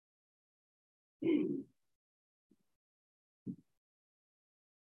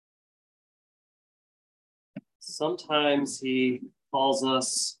Sometimes he calls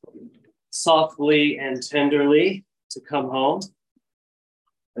us softly and tenderly to come home,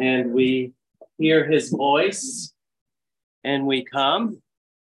 and we hear his voice and we come.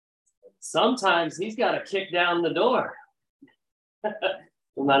 Sometimes he's got to kick down the door.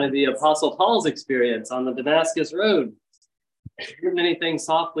 Reminded the Apostle Paul's experience on the Damascus Road. Heard many things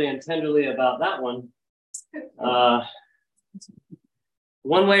softly and tenderly about that one.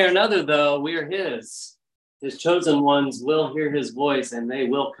 One way or another, though, we are his. His chosen ones will hear his voice and they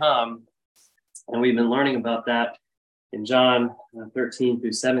will come. And we've been learning about that in John 13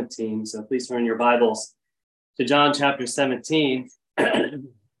 through 17. So please turn your Bibles to John chapter 17.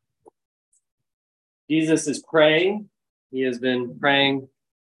 Jesus is praying. He has been praying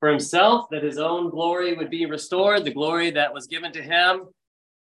for himself that his own glory would be restored, the glory that was given to him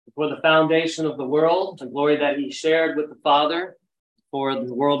before the foundation of the world, the glory that he shared with the Father before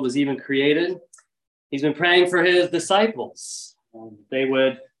the world was even created. He's been praying for his disciples. They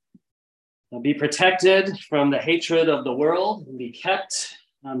would be protected from the hatred of the world and be kept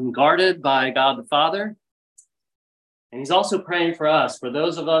guarded by God the Father. And he's also praying for us, for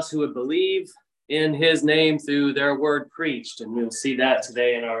those of us who would believe in his name through their word preached. And we'll see that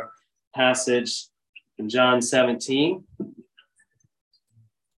today in our passage in John 17.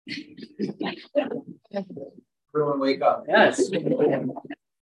 Everyone wake up. Yes.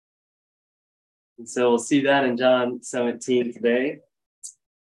 And so we'll see that in John 17 today.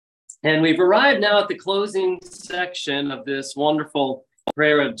 And we've arrived now at the closing section of this wonderful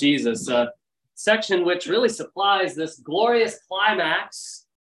prayer of Jesus, a section which really supplies this glorious climax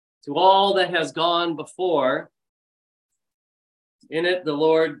to all that has gone before. In it, the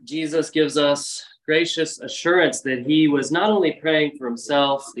Lord Jesus gives us gracious assurance that he was not only praying for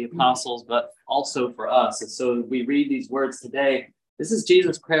himself, the apostles, but also for us. And so we read these words today. This is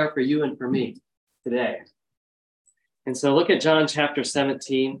Jesus' prayer for you and for me today. And so look at John chapter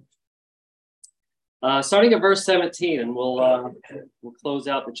 17, starting at verse 17, and we'll close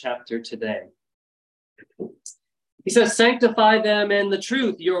out the chapter today. He says, "Sanctify them in the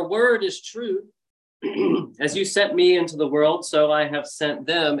truth. Your word is truth. As you sent me into the world, so I have sent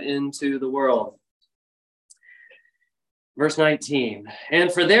them into the world." Verse 19,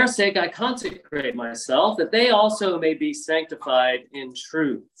 "And for their sake I consecrate myself, that they also may be sanctified in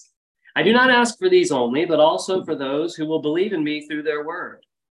truth. I do not ask for these only, but also for those who will believe in me through their word,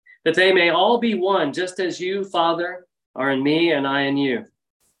 that they may all be one, just as you, Father, are in me and I in you,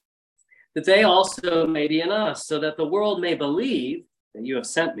 that they also may be in us, so that the world may believe that you have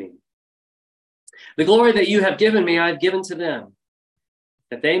sent me. The glory that you have given me, I have given to them,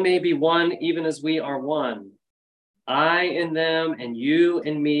 that they may be one even as we are one. I in them and you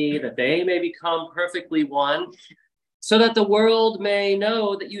in me, that they may become perfectly one, so that the world may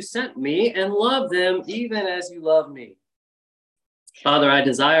know that you sent me and love them even as you love me. Father, I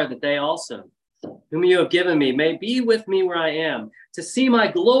desire that they also, whom you have given me, may be with me where I am, to see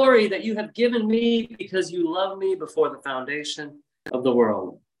my glory that you have given me because you love me before the foundation of the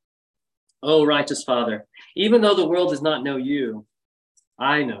world. O righteous Father, even though the world does not know you,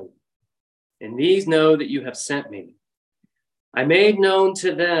 I know you, and these know that you have sent me. I made known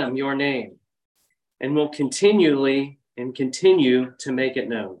to them your name, and will continue to make it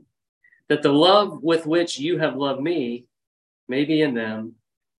known, that the love with which you have loved me may be in them,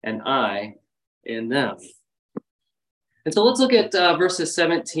 and I in them." And so let's look at verses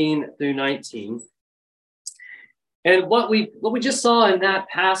 17 through 19. And what we just saw in that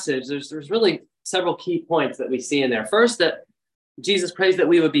passage, there's really several key points that we see in there. First, that Jesus prays that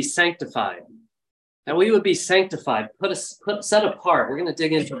we would be sanctified. That we would be sanctified, set apart. We're going to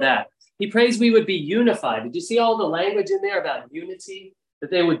dig into that. He prays we would be unified. Did you see all the language in there about unity? That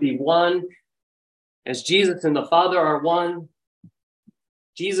they would be one. As Jesus and the Father are one.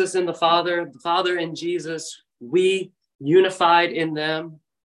 Jesus and the Father in Jesus, we unified in them.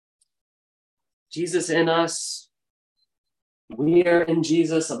 Jesus in us, we are in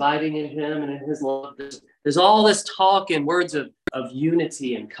Jesus, abiding in him and in his love. There's all this talk and words of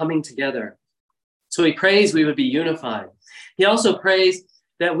unity and coming together. So he prays we would be unified. He also prays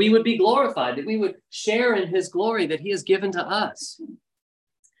that we would be glorified, that we would share in his glory that he has given to us,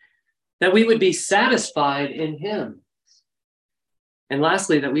 that we would be satisfied in him. And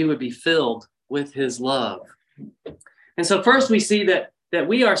lastly, that we would be filled with his love. And so first we see that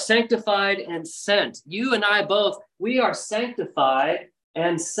we are sanctified and sent. You and I both, we are sanctified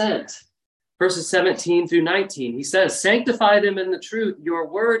and sent. Verses 17 through 19, he says, "Sanctify them in the truth. Your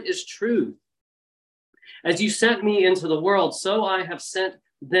word is truth. As you sent me into the world, so I have sent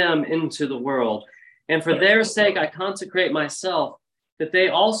them into the world. And for their sake, I consecrate myself, that they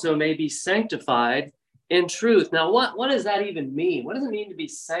also may be sanctified in truth. Now, what does that even mean? What does it mean to be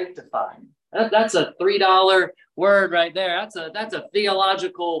sanctified? That's a $3 word right there. That's a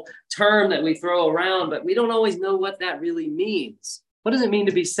theological term that we throw around, but we don't always know what that really means. What does it mean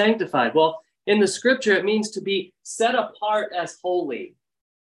to be sanctified? Well, in the scripture, it means to be set apart as holy.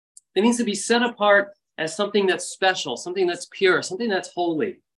 It means to be set apart as something that's special, something that's pure, something that's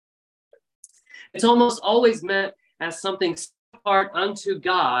holy. It's almost always meant as something set apart unto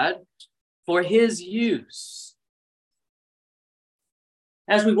God for his use.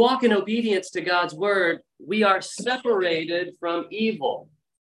 As we walk in obedience to God's word, we are separated from evil.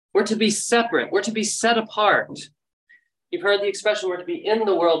 We're to be separate. We're to be set apart. You've heard the expression, we're to be in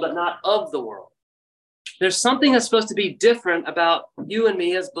the world, but not of the world. There's something that's supposed to be different about you and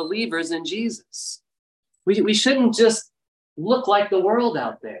me as believers in Jesus. We shouldn't just look like the world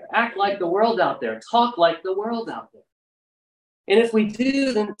out there, act like the world out there, talk like the world out there. And if we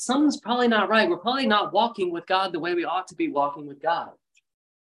do, then something's probably not right. We're probably not walking with God the way we ought to be walking with God.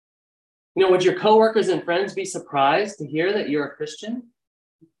 You know, would your coworkers and friends be surprised to hear that you're a Christian?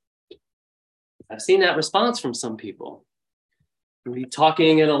 I've seen that response from some people. We'll be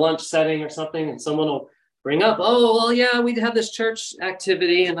talking in a lunch setting or something, and someone will bring up, oh, well, yeah, we have this church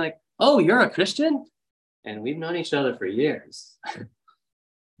activity, and like, oh, you're a Christian? And we've known each other for years.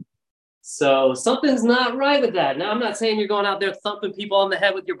 So something's not right with that. Now, I'm not saying you're going out there thumping people on the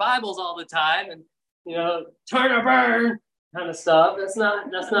head with your Bibles all the time and, you know, turn or burn kind of stuff. That's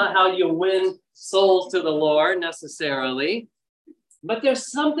not how you win souls to the Lord necessarily. But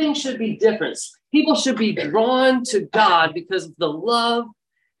there's something should be different. People should be drawn to God because of the love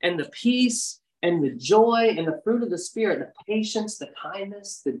and the peace and the joy and the fruit of the Spirit, the patience, the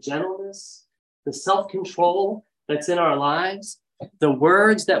kindness, the gentleness, the self-control that's in our lives, the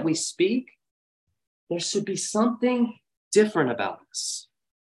words that we speak. There should be something different about us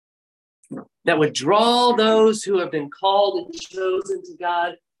that would draw those who have been called and chosen to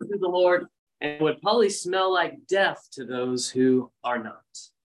God, to the Lord, and would probably smell like death to those who are not.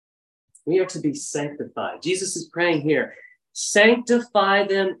 We are to be sanctified. Jesus is praying here, sanctify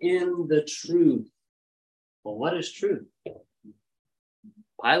them in the truth. Well, what is truth?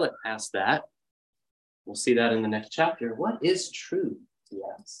 Pilate asked that. We'll see that in the next chapter. What is truth?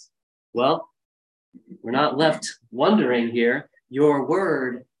 Yes. Well, we're not left wondering here. Your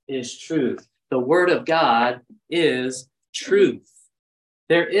word is truth. The word of God is truth.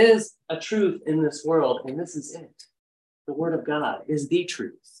 There is a truth in this world, and this is it. The word of God is the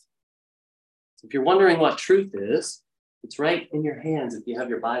truth. So if you're wondering what truth is, it's right in your hands if you have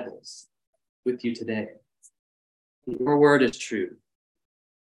your Bibles with you today. Your word is true.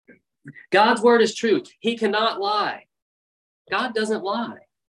 God's word is true. He cannot lie. God doesn't lie.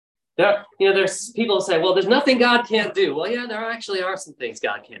 There's people who say, well, there's nothing God can't do. Well, yeah, there actually are some things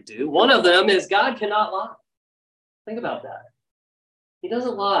God can't do. One of them is God cannot lie. Think about that. He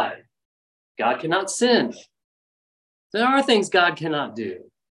doesn't lie. God cannot sin. There are things God cannot do,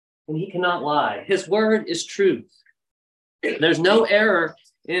 and he cannot lie. His word is truth. There's no error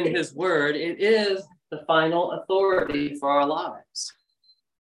in his word. It is the final authority for our lives.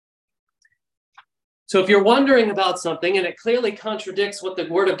 So if you're wondering about something and it clearly contradicts what the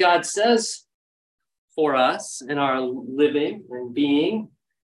word of God says for us in our living and being,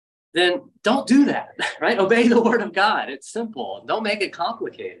 then don't do that, right? Obey the word of God. It's simple. Don't make it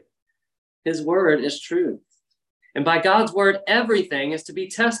complicated. His word is truth. And by God's word, everything is to be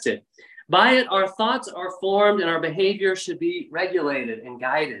tested. By it, our thoughts are formed and our behavior should be regulated and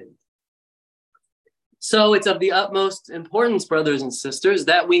guided. So it's of the utmost importance, brothers and sisters,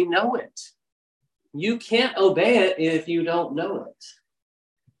 that we know it. You can't obey it if you don't know it.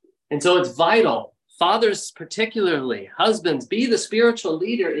 And so it's vital. Fathers particularly, husbands, be the spiritual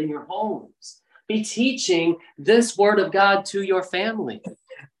leader in your homes. Be teaching this word of God to your family.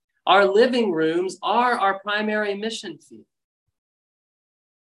 Our living rooms are our primary mission field.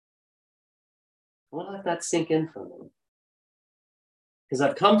 I want to let that sink in for a minute. Because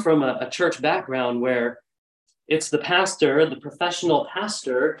I've come from a church background where it's the pastor, the professional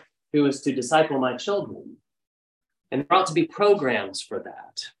pastor, who is to disciple my children. And there ought to be programs for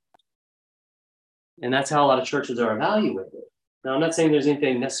that. And that's how a lot of churches are evaluated. Now, I'm not saying there's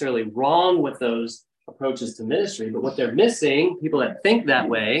anything necessarily wrong with those approaches to ministry, but what they're missing, people that think that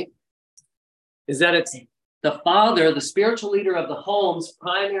way, is that it's the father, the spiritual leader of the home's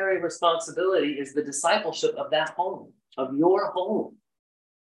primary responsibility is the discipleship of that home, of your home.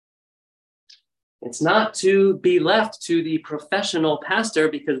 It's not to be left to the professional pastor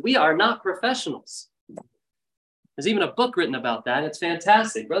because we are not professionals. There's even a book written about that. It's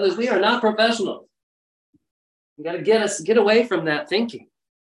fantastic. Brothers, we are not professionals. We got to get away from that thinking.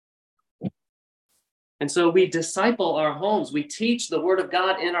 And so we disciple our homes. We teach the word of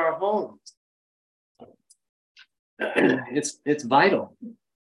God in our homes. It's vital.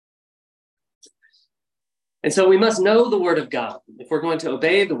 And so we must know the word of God if we're going to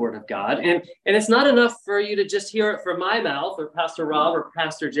obey the word of God. And it's not enough for you to just hear it from my mouth or Pastor Rob or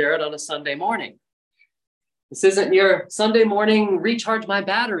Pastor Jared on a Sunday morning. This isn't your Sunday morning recharge my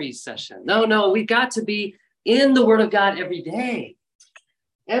batteries session. No, we've got to be in the word of God every day,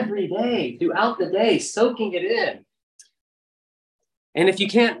 throughout the day, soaking it in. And if you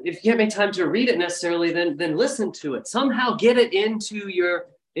can't make time to read it necessarily, then listen to it. Somehow get it into your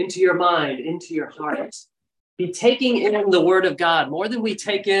mind, into your heart. Be taking in the word of God more than we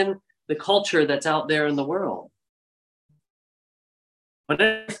take in the culture that's out there in the world.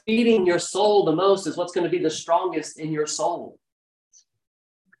 Whatever's feeding your soul the most is what's going to be the strongest in your soul.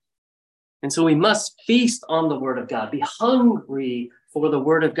 And so we must feast on the word of God, be hungry for the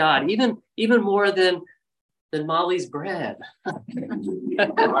word of God, even more than Molly's bread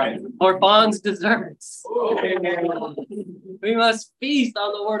or Fawn's desserts. We must feast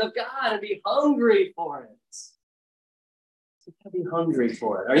on the word of God and be hungry for it. You gotta be hungry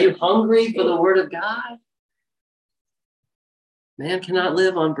for it. Are you hungry for the word of God? Man cannot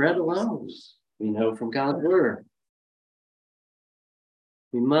live on bread alone. We know from God's word.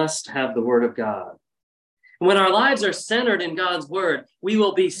 We must have the word of God. And when our lives are centered in God's word, we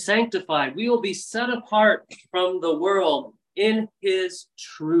will be sanctified. We will be set apart from the world in his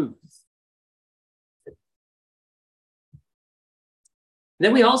truth.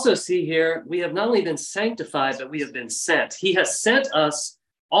 Then we also see here, we have not only been sanctified, but we have been sent. He has sent us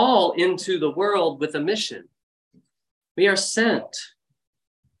all into the world with a mission. We are sent.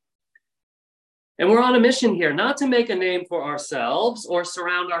 And we're on a mission here, not to make a name for ourselves or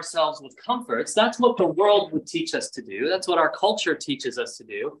surround ourselves with comforts. That's what the world would teach us to do. That's what our culture teaches us to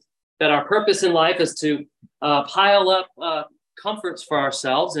do, that our purpose in life is to pile up comforts for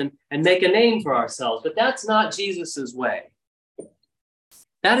ourselves and make a name for ourselves. But that's not Jesus's way.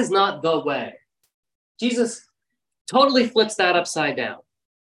 That is not the way. Jesus totally flips that upside down.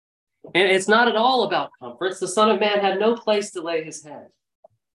 And it's not at all about comforts. The Son of Man had no place to lay his head.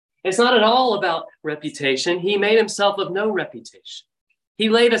 It's not at all about reputation. He made himself of no reputation. He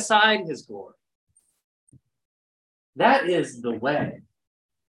laid aside his glory. That is the way,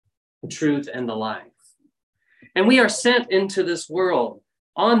 the truth, and the life. And we are sent into this world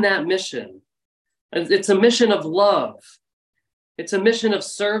on that mission. It's a mission of love. It's a mission of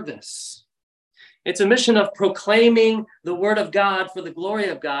service. It's a mission of proclaiming the word of God for the glory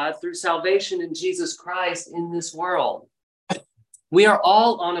of God through salvation in Jesus Christ in this world. We are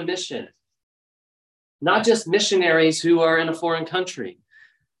all on a mission, not just missionaries who are in a foreign country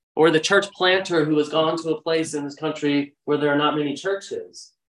or the church planter who has gone to a place in this country where there are not many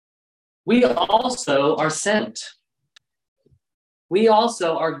churches. We also are sent. We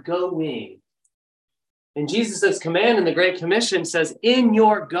also are going. And Jesus' command in the Great Commission says, in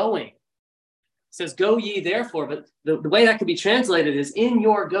your going. It says, go ye therefore. But the way that could be translated is in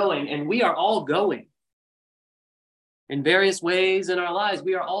your going. And we are all going. In various ways in our lives,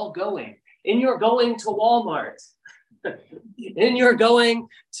 we are all going. In your going to Walmart. In your going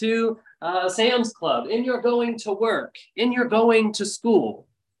to Sam's Club. In your going to work. In your going to school.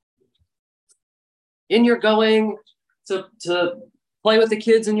 In your going to play with the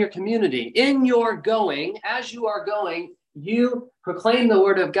kids in your community. In your going, as you are going, you proclaim the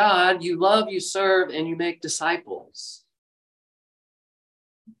word of God, you love, you serve, and you make disciples.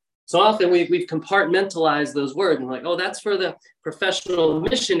 So often we've compartmentalized those words and like, oh, that's for the professional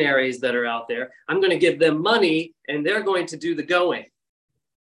missionaries that are out there. I'm going to give them money and they're going to do the going.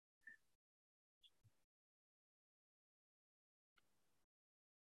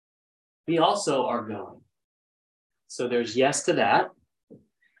 We also are going. So there's yes to that.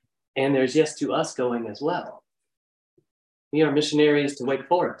 And there's yes to us going as well. We are missionaries to Wake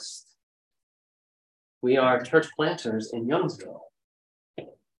Forest. We are church planters in Youngsville.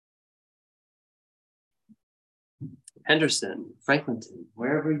 Henderson, Franklinton,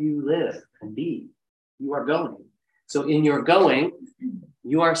 wherever you live and be, you are going. So in your going,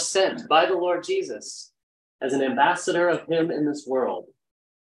 you are sent by the Lord Jesus as an ambassador of him in this world.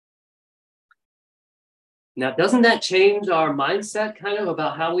 Now, doesn't that change our mindset kind of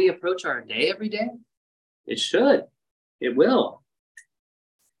about how we approach our day every day? It should. It will.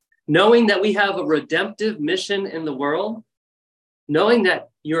 Knowing that we have a redemptive mission in the world, knowing that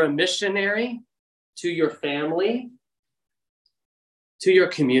you're a missionary to your family, to your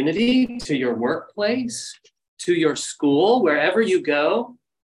community, to your workplace, to your school, wherever you go.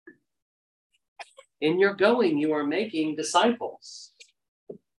 In your going, you are making disciples.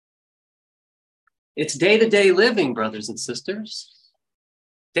 It's day-to-day living, brothers and sisters.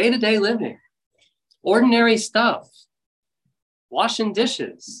 Day-to-day living. Ordinary stuff. Washing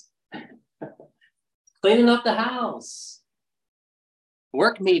dishes. Cleaning up the house.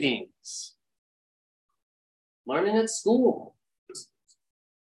 Work meetings. Learning at school.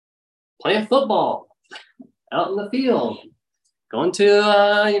 Playing football out in the field. Going to,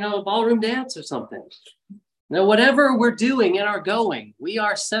 a ballroom dance or something. Now, whatever we're doing in our going, we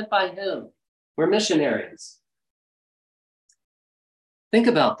are sent by him. We're missionaries. Think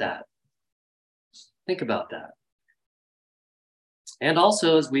about that. Think about that. And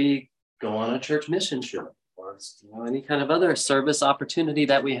also as we go on a church mission trip or any kind of other service opportunity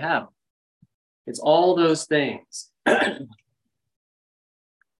that we have. It's all those things. And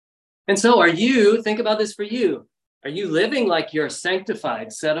so think about this for you. Are you living like you're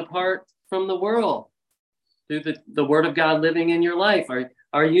sanctified, set apart from the world through the word of God living in your life?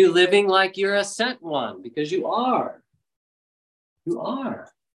 Are you living like you're a sent one? Because you are. You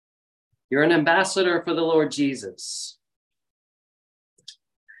are. You're an ambassador for the Lord Jesus.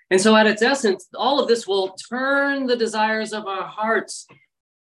 And so at its essence, all of this will turn the desires of our hearts.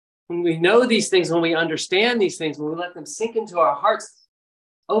 When we know these things, when we understand these things, when we let them sink into our hearts,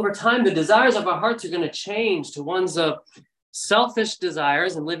 over time, the desires of our hearts are going to change to ones of selfish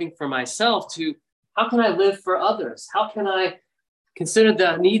desires and living for myself to how can I live for others? How can I consider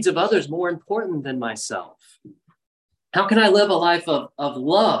the needs of others more important than myself? How can I live a life of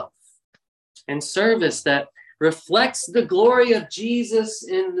love and service that reflects the glory of Jesus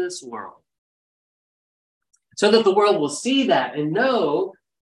in this world? So that the world will see that and know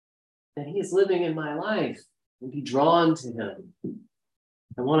that he is living in my life and be drawn to him.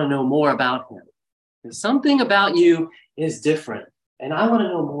 I want to know more about him. And something about you is different, and I want to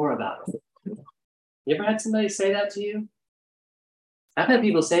know more about it. You ever had somebody say that to you? I've had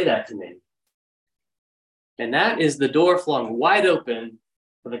people say that to me. And that is the door flung wide open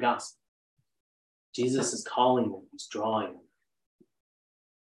for the gospel. Jesus is calling them. He's drawing them.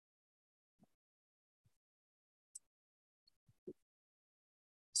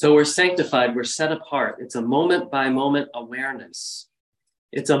 So we're sanctified. We're set apart. It's a moment-by-moment awareness.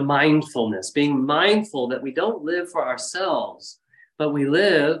 It's a mindfulness, being mindful that we don't live for ourselves, but we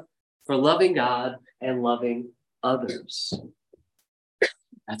live for loving God and loving others.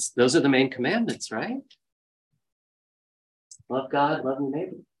 Those are the main commandments, right? Love God, love your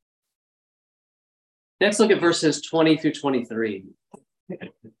neighbor. Next, look at verses 20 through 23.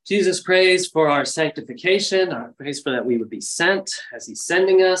 Jesus prays for our sanctification, prays for that we would be sent as he's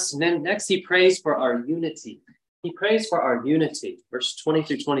sending us. And then next, he prays for our unity. He prays for our unity, verse 20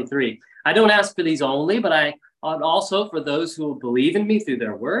 through 23. I don't ask for these only, but I ought also for those who will believe in me through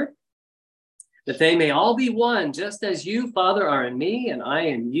their word, that they may all be one, just as you, Father, are in me and I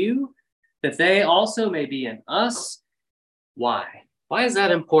in you, that they also may be in us. Why? Why is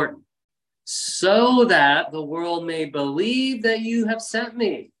that important? So that the world may believe that you have sent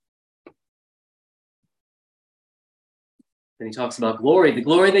me. And he talks about glory. The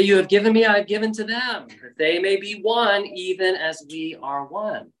glory that you have given me, I have given to them, that they may be one, even as we are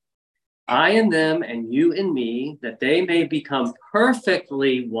one. I in them and you in me, that they may become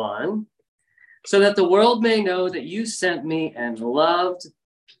perfectly one, so that the world may know that you sent me and loved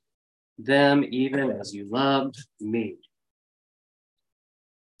them even as you loved me.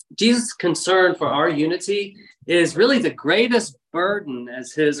 Jesus' concern for our unity is really the greatest burden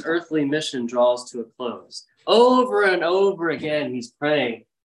as his earthly mission draws to a close. Over and over again, he's praying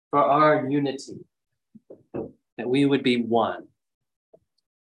for our unity, that we would be one.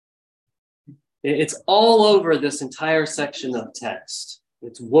 It's all over this entire section of text.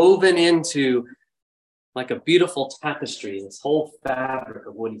 It's woven into like a beautiful tapestry, this whole fabric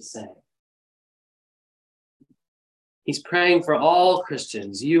of what he's saying. He's praying for all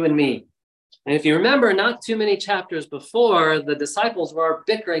Christians, you and me. And if you remember, not too many chapters before, the disciples were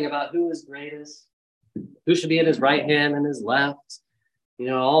bickering about who is greatest, who should be at his right hand and his left,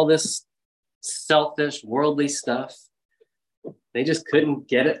 all this selfish, worldly stuff. They just couldn't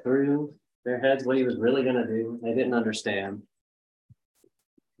get it through their heads what he was really going to do. They didn't understand.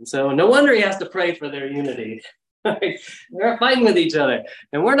 And so no wonder he has to pray for their unity. They're fighting with each other.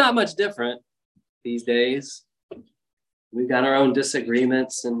 And we're not much different these days. We've got our own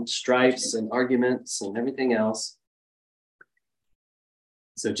disagreements and strifes and arguments and everything else.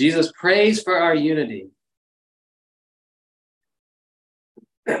 So Jesus prays for our unity.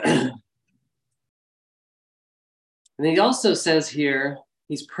 And he also says here,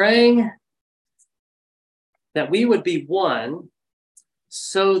 he's praying that we would be one,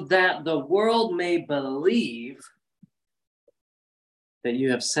 so that the world may believe that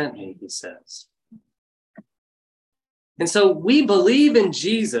you have sent me, he says. And so we believe in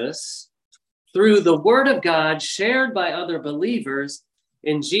Jesus through the word of God shared by other believers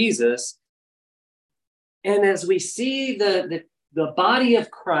in Jesus. And as we see the body of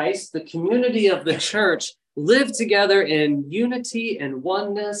Christ, the community of the church, live together in unity and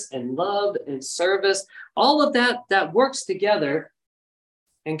oneness and love and service, all of that works together.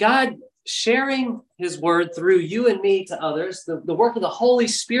 And God sharing his word through you and me to others, the work of the Holy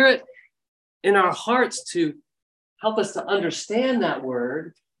Spirit in our hearts to help us to understand that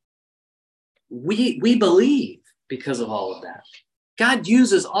word, we believe because of all of that. God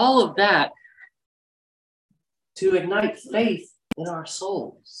uses all of that to ignite faith in our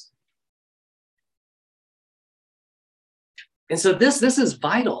souls. And so this is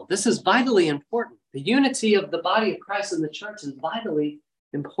vital. This is vitally important. The unity of the body of Christ in the church is vitally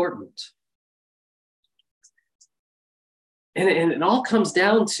important. And it all comes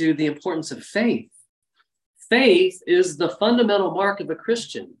down to the importance of faith. Faith is the fundamental mark of a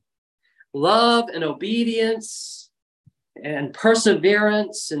Christian. Love and obedience and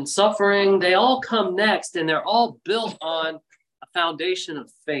perseverance and suffering, they all come next, and they're all built on a foundation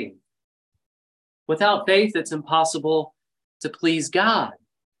of faith. Without faith, it's impossible to please God.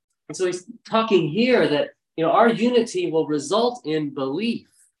 And so he's talking here that our unity will result in belief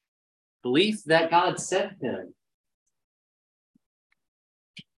that God sent him.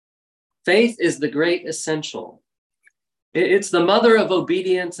 Faith is the great essential. It's the mother of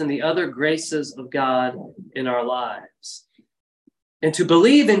obedience and the other graces of God in our lives. And to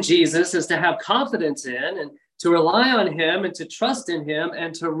believe in Jesus is to have confidence in and to rely on him and to trust in him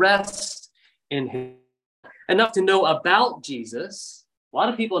and to rest in him. Enough to know about Jesus. A lot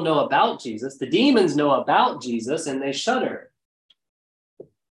of people know about Jesus. The demons know about Jesus and they shudder.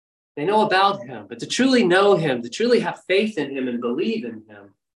 They know about him, but to truly know him, to truly have faith in him and believe in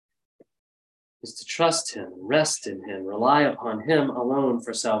him, is to trust him, rest in him, rely upon him alone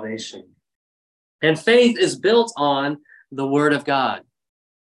for salvation. And faith is built on the word of God.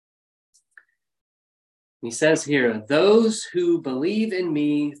 He says here, those who believe in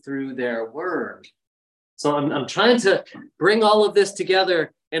me through their word. So I'm trying to bring all of this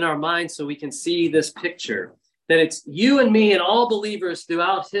together in our minds so we can see this picture, that it's you and me and all believers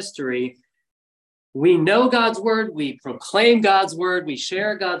throughout history. We know God's word, we proclaim God's word, we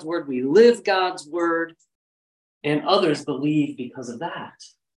share God's word, we live God's word, and others believe because of that.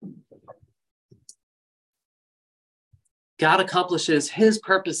 God accomplishes his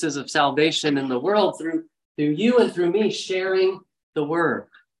purposes of salvation in the world through you and through me sharing the word.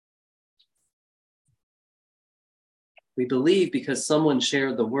 We believe because someone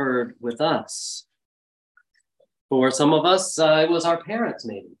shared the word with us. For some of us, it was our parents,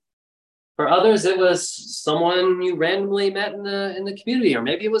 maybe. For others, it was someone you randomly met in the community, or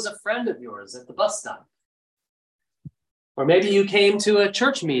maybe it was a friend of yours at the bus stop. Or maybe you came to a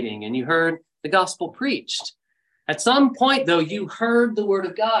church meeting and you heard the gospel preached. At some point, though, you heard the word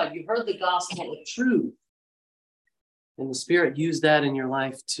of God. You heard the gospel of truth. And the Spirit used that in your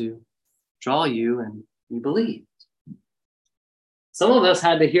life to draw you, and you believed. Some of us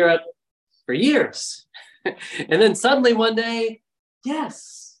had to hear it for years. And then suddenly one day,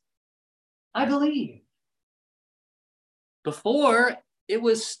 yes, I believe. Before, it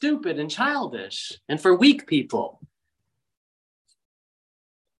was stupid and childish and for weak people.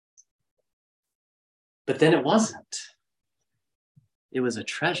 But then it wasn't. It was a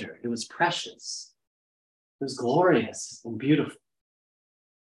treasure. It was precious. It was glorious and beautiful.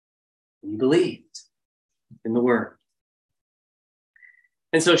 And you believed in the word.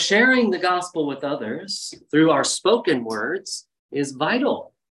 And so sharing the gospel with others through our spoken words is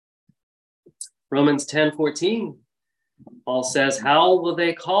vital. Romans 10:14, Paul says, how will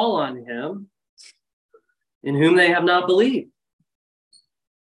they call on him in whom they have not believed?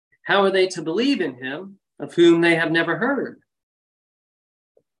 How are they to believe in him of whom they have never heard?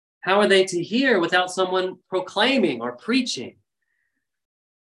 How are they to hear without someone proclaiming or preaching?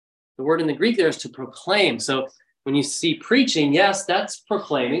 The word in the Greek there is to proclaim. So when you see preaching, yes, that's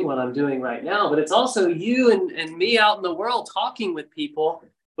proclaiming what I'm doing right now, but it's also you and me out in the world talking with people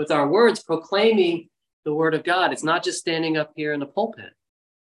with our words, proclaiming the word of God. It's not just standing up here in the pulpit.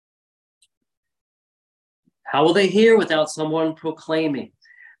 How will they hear without someone proclaiming?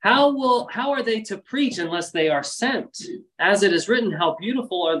 How are they to preach unless they are sent? As it is written, how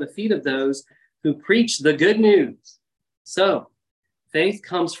beautiful are the feet of those who preach the good news. So faith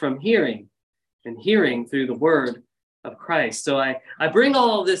comes from hearing, and hearing through the word of Christ. So I bring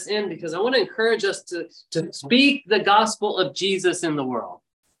all of this in because I want to encourage us to speak the gospel of Jesus in the world.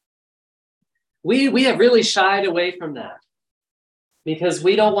 We have really shied away from that because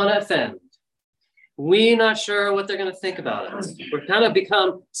we don't want to offend. We're not sure what they're going to think about us. We're kind of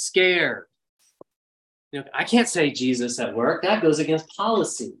become scared. I can't say Jesus at work. That goes against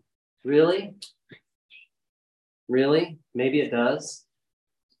policy. Really? Really? Maybe it does.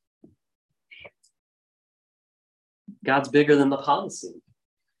 God's bigger than the policy.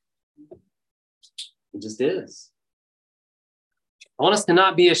 He just is. I want us to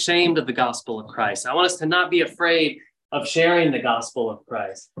not be ashamed of the gospel of Christ. I want us to not be afraid of sharing the gospel of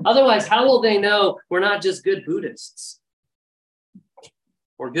Christ. Otherwise, how will they know we're not just good Buddhists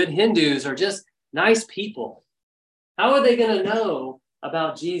or good Hindus or just nice people? How are they going to know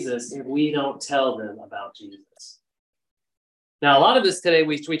about Jesus if we don't tell them about Jesus? Now, a lot of us today,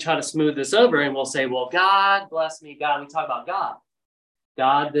 we try to smooth this over and we'll say, well, God bless me, God. We talk about God.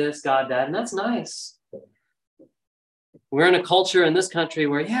 God this, God that, and that's nice. We're in a culture in this country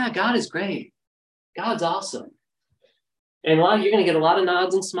where, yeah, God is great. God's awesome. And you're going to get a lot of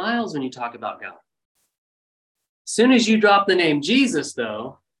nods and smiles when you talk about God. As soon as you drop the name Jesus,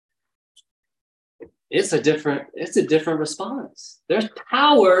 though, it's a different response. There's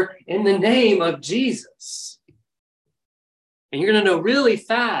power in the name of Jesus. And you're going to know really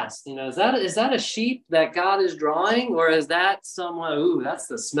fast, is that a sheep that God is drawing? Or is that someone, ooh, that's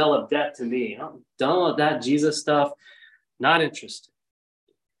the smell of death to me. I'm done with that Jesus stuff. Not interested.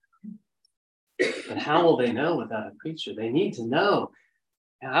 But how will they know without a preacher? They need to know.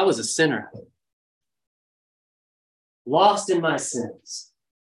 I was a sinner. Lost in my sins.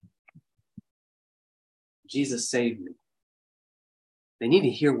 Jesus saved me. They need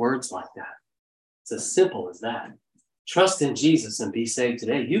to hear words like that. It's as simple as that. Trust in Jesus and be saved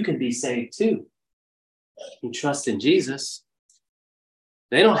today. You can be saved too. You trust in Jesus.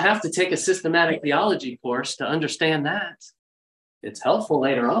 They don't have to take a systematic theology course to understand that. It's helpful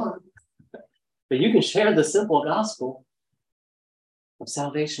later on. But you can share the simple gospel of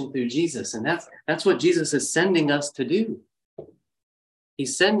salvation through Jesus. And that's what Jesus is sending us to do.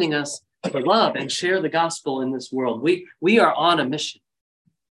 He's sending us to love and share the gospel in this world. We are on a mission.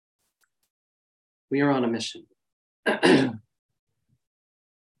 We are on a mission.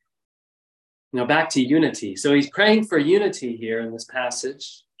 Now back to unity. So he's praying for unity here in this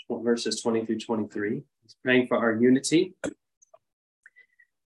passage, verses 20 through 23. He's praying for our unity.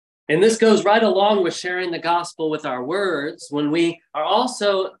 And this goes right along with sharing the gospel with our words when we are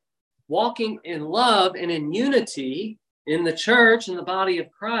also walking in love and in unity in the church, in the body of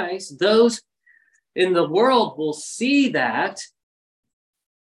Christ. Those in the world will see that,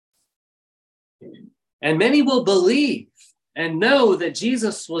 and many will believe and know that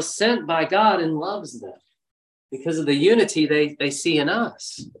Jesus was sent by God and loves them because of the unity they see in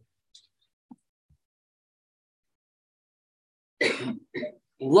us.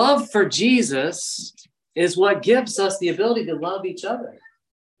 Love for Jesus is what gives us the ability to love each other.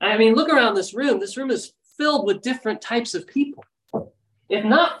 I mean, look around this room. This room is filled with different types of people. If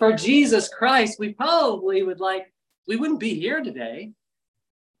not for Jesus Christ, we probably we wouldn't be here today.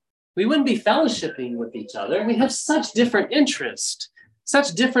 We wouldn't be fellowshipping with each other. We have such different interests, such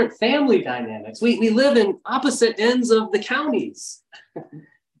different family dynamics. We live in opposite ends of the counties.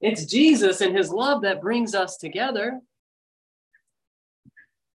 It's Jesus and his love that brings us together.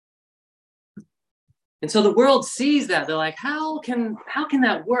 And so the world sees that. They're like, how can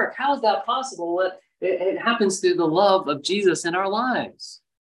that work? How is that possible? Well, it happens through the love of Jesus in our lives.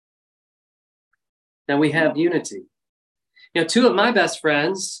 That we have unity. Two of my best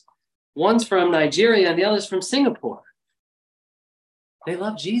friends, one's from Nigeria and the other's from Singapore. They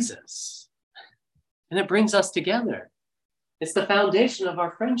love Jesus. And it brings us together. It's the foundation of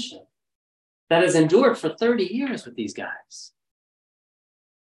our friendship that has endured for 30 years with these guys.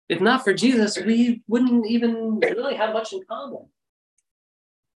 If not for Jesus, we wouldn't even really have much in common.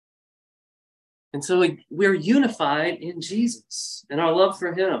 And so we're unified in Jesus and our love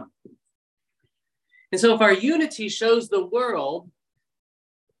for him. And so if our unity shows the world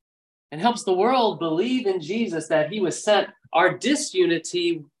and helps the world believe in Jesus that he was sent, our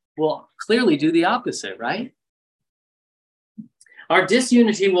disunity will clearly do the opposite, right? Our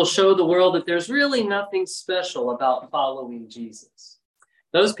disunity will show the world that there's really nothing special about following Jesus.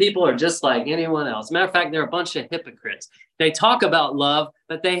 Those people are just like anyone else. Matter of fact, they're a bunch of hypocrites. They talk about love,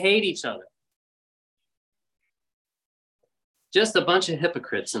 but they hate each other. Just a bunch of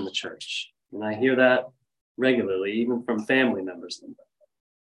hypocrites in the church. And I hear that regularly, even from family members.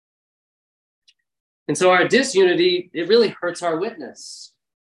 And so our disunity, it really hurts our witness.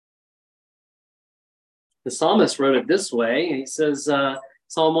 The psalmist wrote it this way. He says,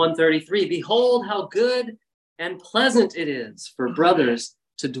 Psalm 133, behold how good and pleasant it is for brothers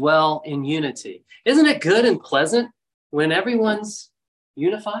to dwell in unity. Isn't it good and pleasant when everyone's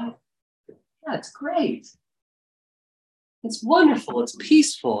unified? Yeah, it's great. It's wonderful. It's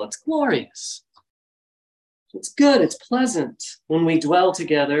peaceful. It's glorious. It's good. It's pleasant when we dwell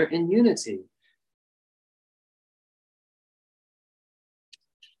together in unity.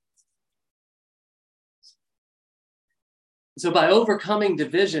 So by overcoming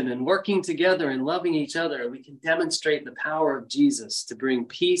division and working together and loving each other, we can demonstrate the power of Jesus to bring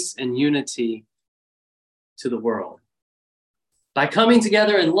peace and unity to the world. By coming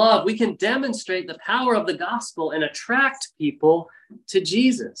together in love, we can demonstrate the power of the gospel and attract people to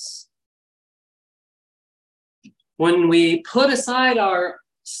Jesus. When we put aside our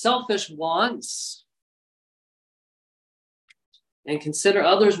selfish wants and consider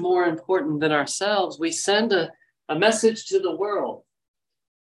others more important than ourselves, we send a message to the world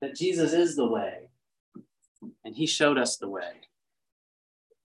that Jesus is the way, and he showed us the way.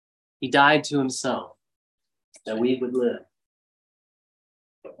 He died to himself that we would live.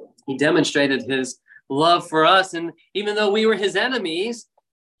 He demonstrated his love for us, and even though we were his enemies,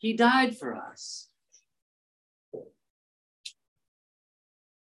 he died for us.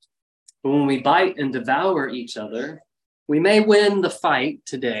 But when we bite and devour each other, we may win the fight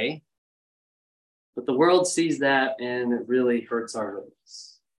today, but the world sees that and it really hurts our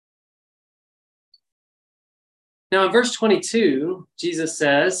hopes. Now in verse 22, Jesus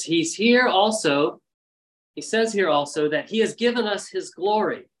says, he says here also that he has given us his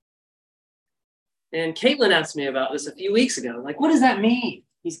glory. And Caitlin asked me about this a few weeks ago. Like, what does that mean?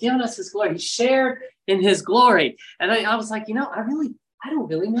 He's given us his glory. He shared in his glory. And I was like, I don't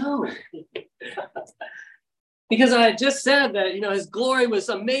really know. Because I had just said that, his glory was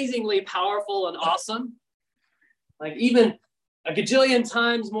amazingly powerful and awesome. Like even a gajillion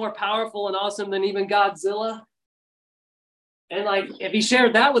times more powerful and awesome than even Godzilla. And like, if he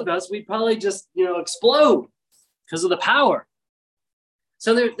shared that with us, we'd probably just, explode because of the power.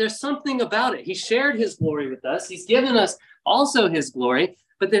 So there's something about it. He shared his glory with us. He's given us also his glory,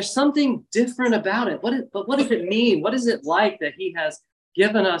 but there's something different about it. But what does it mean? What is it like that he has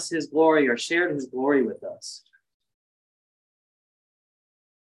given us his glory or shared his glory with us?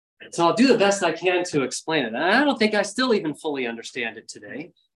 So I'll do the best I can to explain it. And I don't think I still even fully understand it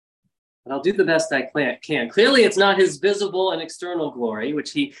today, but I'll do the best I can. Clearly, it's not his visible and external glory,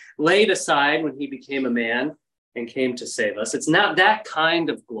 which he laid aside when he became a man and came to save us. It's not that kind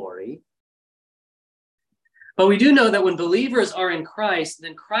of glory. But we do know that when believers are in Christ,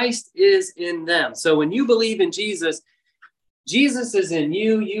 then Christ is in them. So when you believe in Jesus, Jesus is in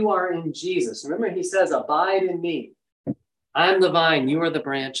you, you are in Jesus. Remember, he says, abide in me. I'm the vine, you are the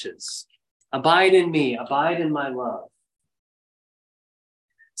branches. Abide in me, abide in my love.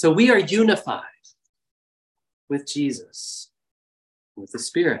 So we are unified with Jesus, with the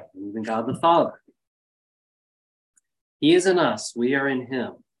Spirit, and even God the Father. He is in us, we are in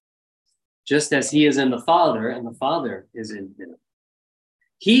him, just as he is in the Father, and the Father is in him.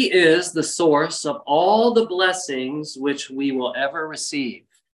 He is the source of all the blessings which we will ever receive.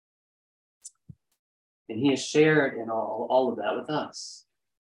 And he has shared in all of that with us.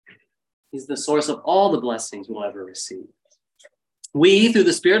 He's the source of all the blessings we'll ever receive. We, through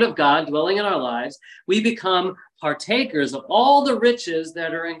the Spirit of God dwelling in our lives, we become partakers of all the riches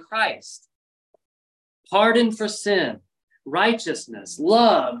that are in Christ. Pardon for sin, righteousness,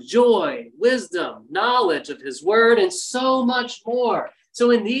 love, joy, wisdom, knowledge of his word, and so much more.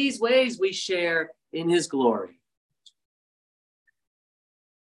 So in these ways, we share in his glory.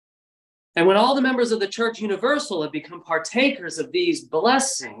 And when all the members of the church universal have become partakers of these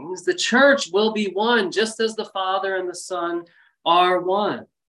blessings, the church will be one, just as the Father and the Son are one.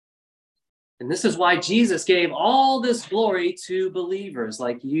 And this is why Jesus gave all this glory to believers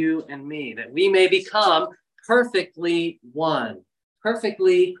like you and me, that we may become perfectly one,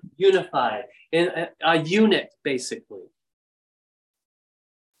 perfectly unified, in a unit, basically.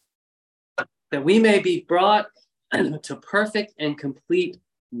 That we may be brought to perfect and complete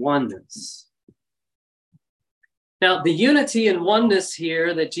oneness. Now, the unity and oneness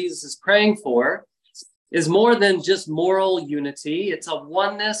here that Jesus is praying for is more than just moral unity. It's a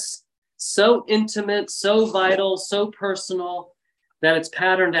oneness so intimate, so vital, so personal that it's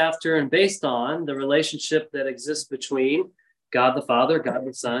patterned after and based on the relationship that exists between God the Father, God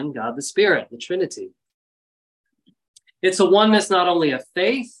the Son, God the Spirit, the Trinity. It's a oneness not only of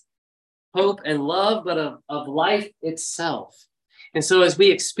faith, hope, and love, but of life itself. And so as we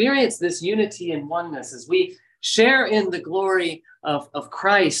experience this unity and oneness, as we share in the glory of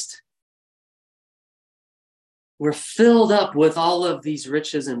Christ, we're filled up with all of these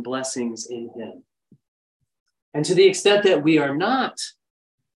riches and blessings in him. And to the extent that we are not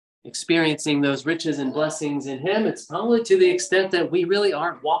experiencing those riches and blessings in him, it's probably to the extent that we really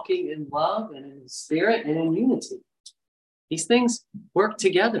aren't walking in love and in spirit and in unity. These things work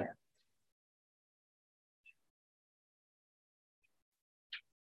together.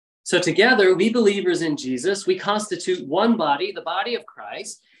 So together, we believers in Jesus, we constitute one body, the body of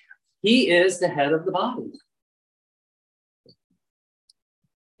Christ. He is the head of the body,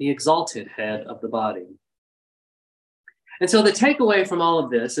 the exalted head of the body. And so the takeaway from all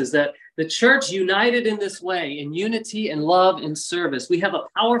of this is that the church united in this way, in unity and love and service, we have a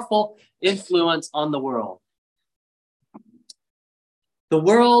powerful influence on the world. The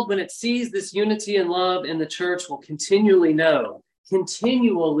world, when it sees this unity and love in the church, will continually know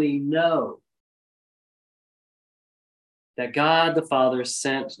that God the Father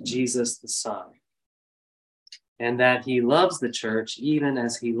sent Jesus the Son, and that he loves the church even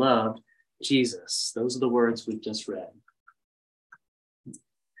as he loved Jesus. Those are the words we've just read.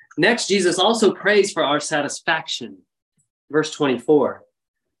 Next, Jesus also prays for our satisfaction. Verse 24.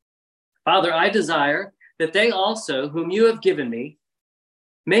 Father, I desire that they also, whom you have given me,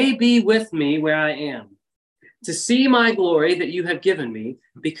 may be with me where I am, to see my glory that you have given me,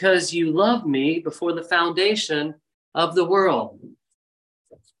 because you loved me before the foundation of the world.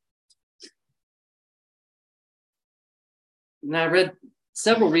 And I read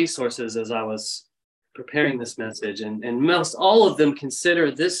several resources as I was preparing this message, and most all of them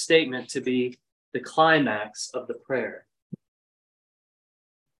consider this statement to be the climax of the prayer,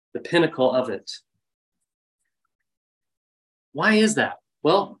 the pinnacle of it. Why is that?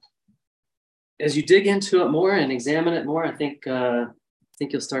 Well, as you dig into it more and examine it more, I think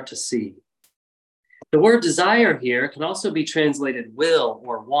you'll start to see. The word desire here can also be translated will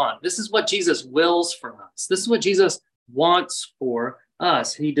or want. This is what Jesus wills for us. This is what Jesus wants for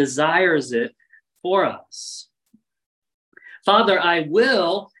us. He desires it for us. Father, I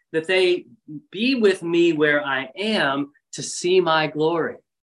will that they be with me where I am to see my glory.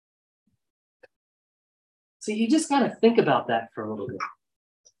 See, you just got to think about that for a little bit.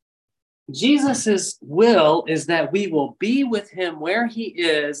 Jesus' will is that we will be with him where he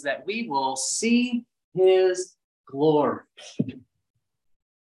is, that we will see his glory.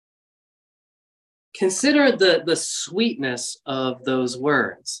 Consider the sweetness of those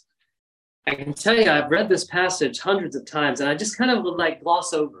words. I can tell you, I've read this passage hundreds of times, and I just kind of would like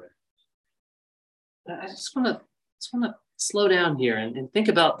gloss over it. I just want to slow down here and think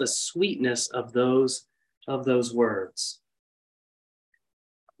about the sweetness of those words.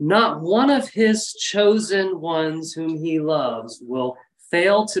 Not one of his chosen ones whom he loves will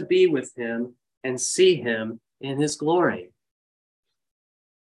fail to be with him and see him in his glory.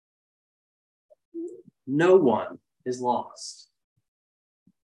 No one is lost.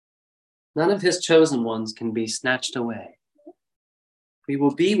 None of his chosen ones can be snatched away. We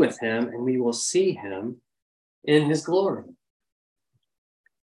will be with him and we will see him in his glory.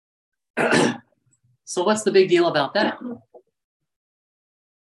 So what's the big deal about that?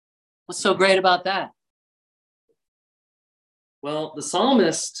 What's so great about that? Well, the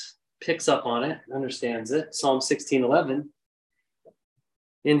psalmist picks up on it, understands it. Psalm 16:11.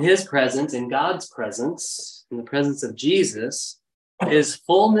 In his presence, in God's presence, in the presence of Jesus, is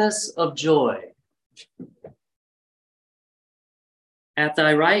fullness of joy. At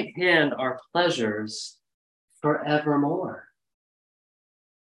thy right hand are pleasures forevermore.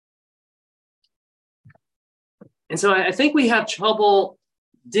 And so I think we have trouble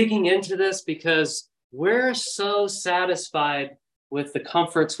digging into this because we're so satisfied with the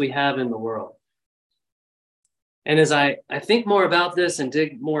comforts we have in the world. And as I think more about this and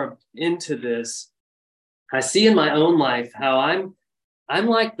dig more into this, I see in my own life how I'm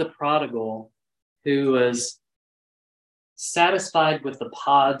like the prodigal who was satisfied with the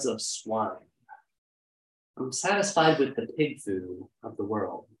pods of swine. I'm satisfied with the pig food of the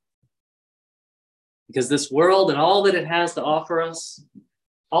world. Because this world and all that it has to offer us,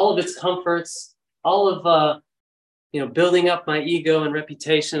 all of its comforts, all of building up my ego and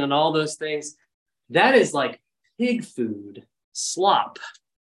reputation and all those things, that is like pig food, slop,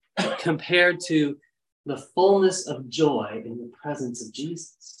 compared to the fullness of joy in the presence of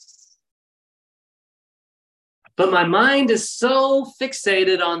Jesus. But my mind is so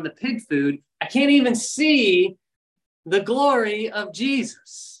fixated on the pig food, I can't even see the glory of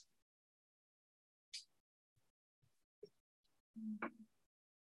Jesus.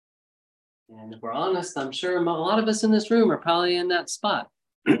 And if we're honest, I'm sure a lot of us in this room are probably in that spot.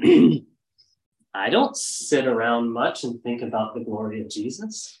 I don't sit around much and think about the glory of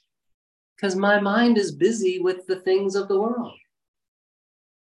Jesus. Because my mind is busy with the things of the world.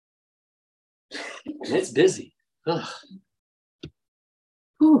 And it's busy. Ugh.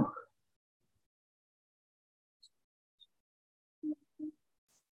 Whew.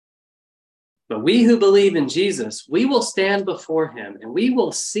 But we who believe in Jesus, we will stand before him and we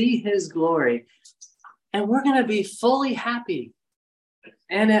will see his glory. And we're going to be fully happy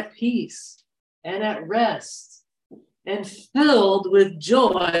and at peace and at rest and filled with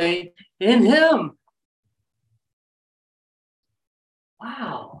joy in him.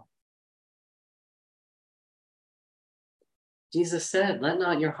 Wow. Jesus said, let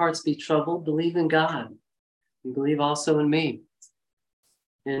not your hearts be troubled. Believe in God. You believe also in me.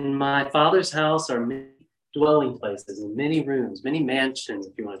 In my Father's house are many dwelling places and many rooms, many mansions,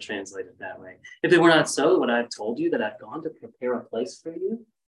 if you want to translate it that way. If it were not so, would I have told you that I've gone to prepare a place for you?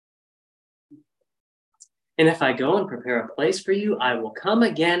 And if I go and prepare a place for you, I will come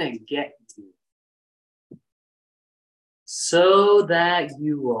again and get you, so that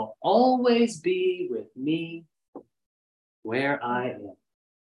you will always be with me where I am.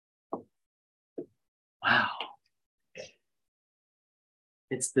 Wow.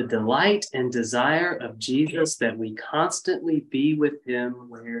 It's the delight and desire of Jesus that we constantly be with him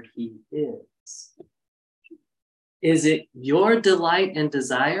where he is. Is it your delight and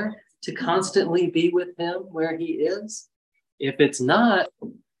desire to constantly be with him where he is? If it's not,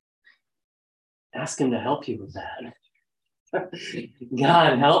 ask him to help you with that.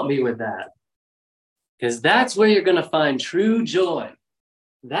 God, help me with that. Because that's where you're going to find true joy.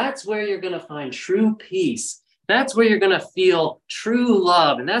 That's where you're going to find true peace. That's where you're going to feel true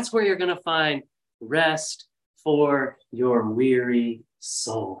love. And that's where you're going to find rest for your weary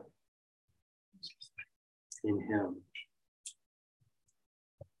soul in him.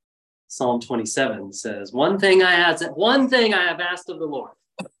 Psalm 27 says, one thing I have asked of the Lord,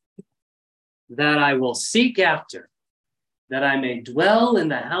 that I will seek after, that I may dwell in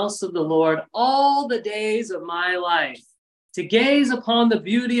the house of the Lord all the days of my life, to gaze upon the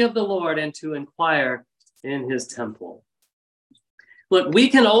beauty of the Lord and to inquire in his temple. Look, we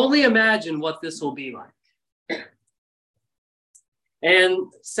can only imagine what this will be like.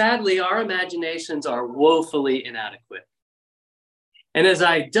 And sadly, our imaginations are woefully inadequate. And as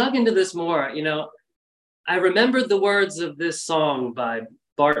I dug into this more, I remembered the words of this song by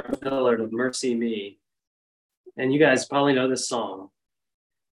Bart Millard of Mercy Me. And you guys probably know this song.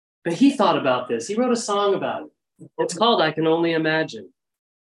 But he thought about this. He wrote a song about it. It's called I Can Only Imagine.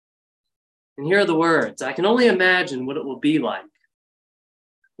 And here are the words. I can only imagine what it will be like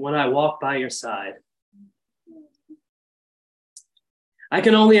when I walk by your side. I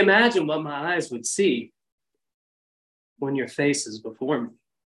can only imagine what my eyes would see when your face is before me.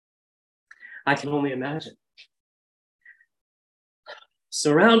 I can only imagine.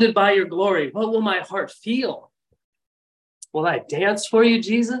 Surrounded by your glory, what will my heart feel? Will I dance for you,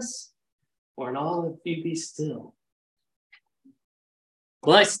 Jesus? Or in all of you be still?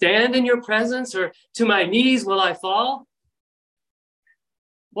 Will I stand in your presence, or to my knees will I fall?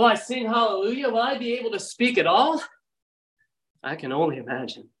 Will I sing hallelujah? Will I be able to speak at all? I can only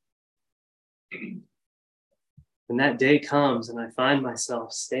imagine. When that day comes and I find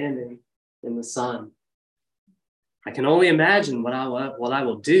myself standing in the sun, I can only imagine what I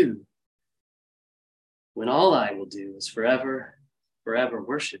will do when all I will do is forever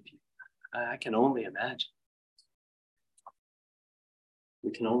worship you. I can only imagine. We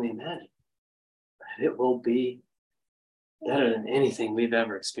can only imagine. It will be better than anything we've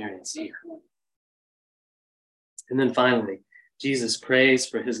ever experienced here. And then finally, Jesus prays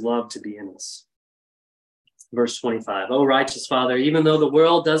for his love to be in us. Verse 25, oh, righteous Father, even though the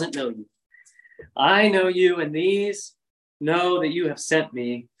world doesn't know you, I know you, and these know that you have sent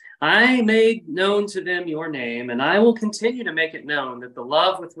me. I made known to them your name, and I will continue to make it known, that the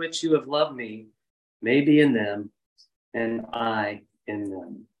love with which you have loved me may be in them, and I in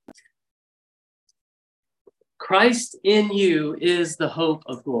them. Christ in you is the hope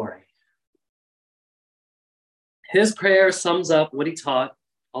of glory. His prayer sums up what he taught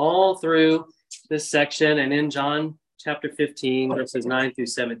all through this section and in John chapter 15, verses 9 through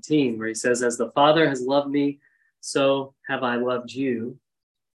 17, where he says, as the Father has loved me, so have I loved you.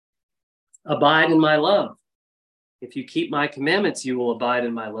 Abide in my love. If you keep my commandments, you will abide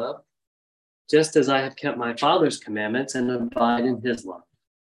in my love, just as I have kept my Father's commandments and abide in his love.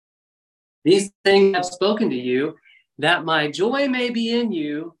 These things I've spoken to you, that my joy may be in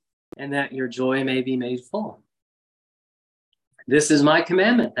you, and that your joy may be made full. This is my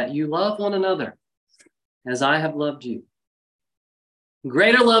commandment, that you love one another as I have loved you.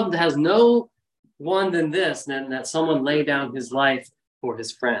 Greater love has no one than this, than that someone lay down his life for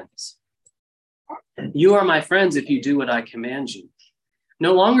his friends. You are my friends if you do what I command you.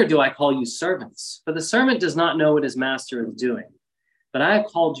 No longer do I call you servants, for the servant does not know what his master is doing, but I have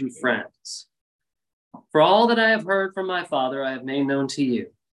called you friends. For all that I have heard from my Father, I have made known to you.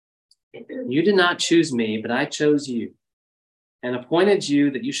 You did not choose me, but I chose you and appointed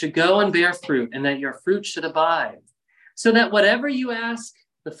you that you should go and bear fruit, and that your fruit should abide, so that whatever you ask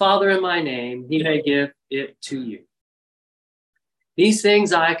the Father in my name, he may give it to you. These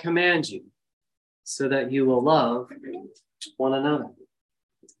things I command you, so that you will love one another.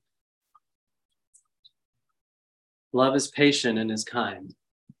 Love is patient and is kind.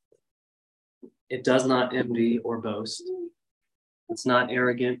 It does not envy or boast. It's not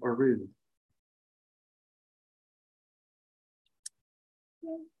arrogant or rude.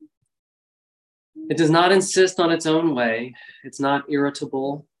 It does not insist on its own way. It's not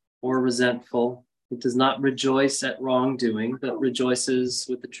irritable or resentful. It does not rejoice at wrongdoing, but rejoices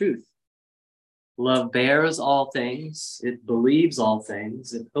with the truth. Love bears all things. It believes all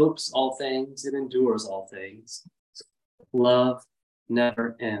things. It hopes all things. It endures all things. Love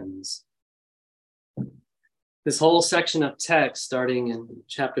never ends. This whole section of text, starting in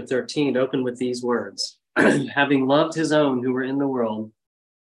chapter 13, opened with these words. Having loved his own who were in the world,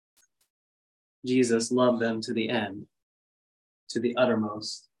 Jesus loved them to the end, to the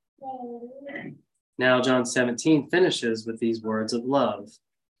uttermost. Now John 17 finishes with these words of love,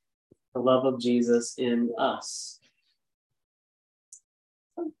 the love of Jesus in us.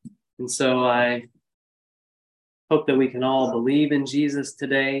 And so I hope that we can all believe in Jesus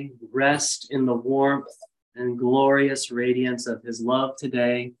today, rest in the warmth and glorious radiance of his love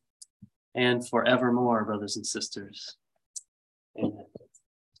today and forevermore, brothers and sisters.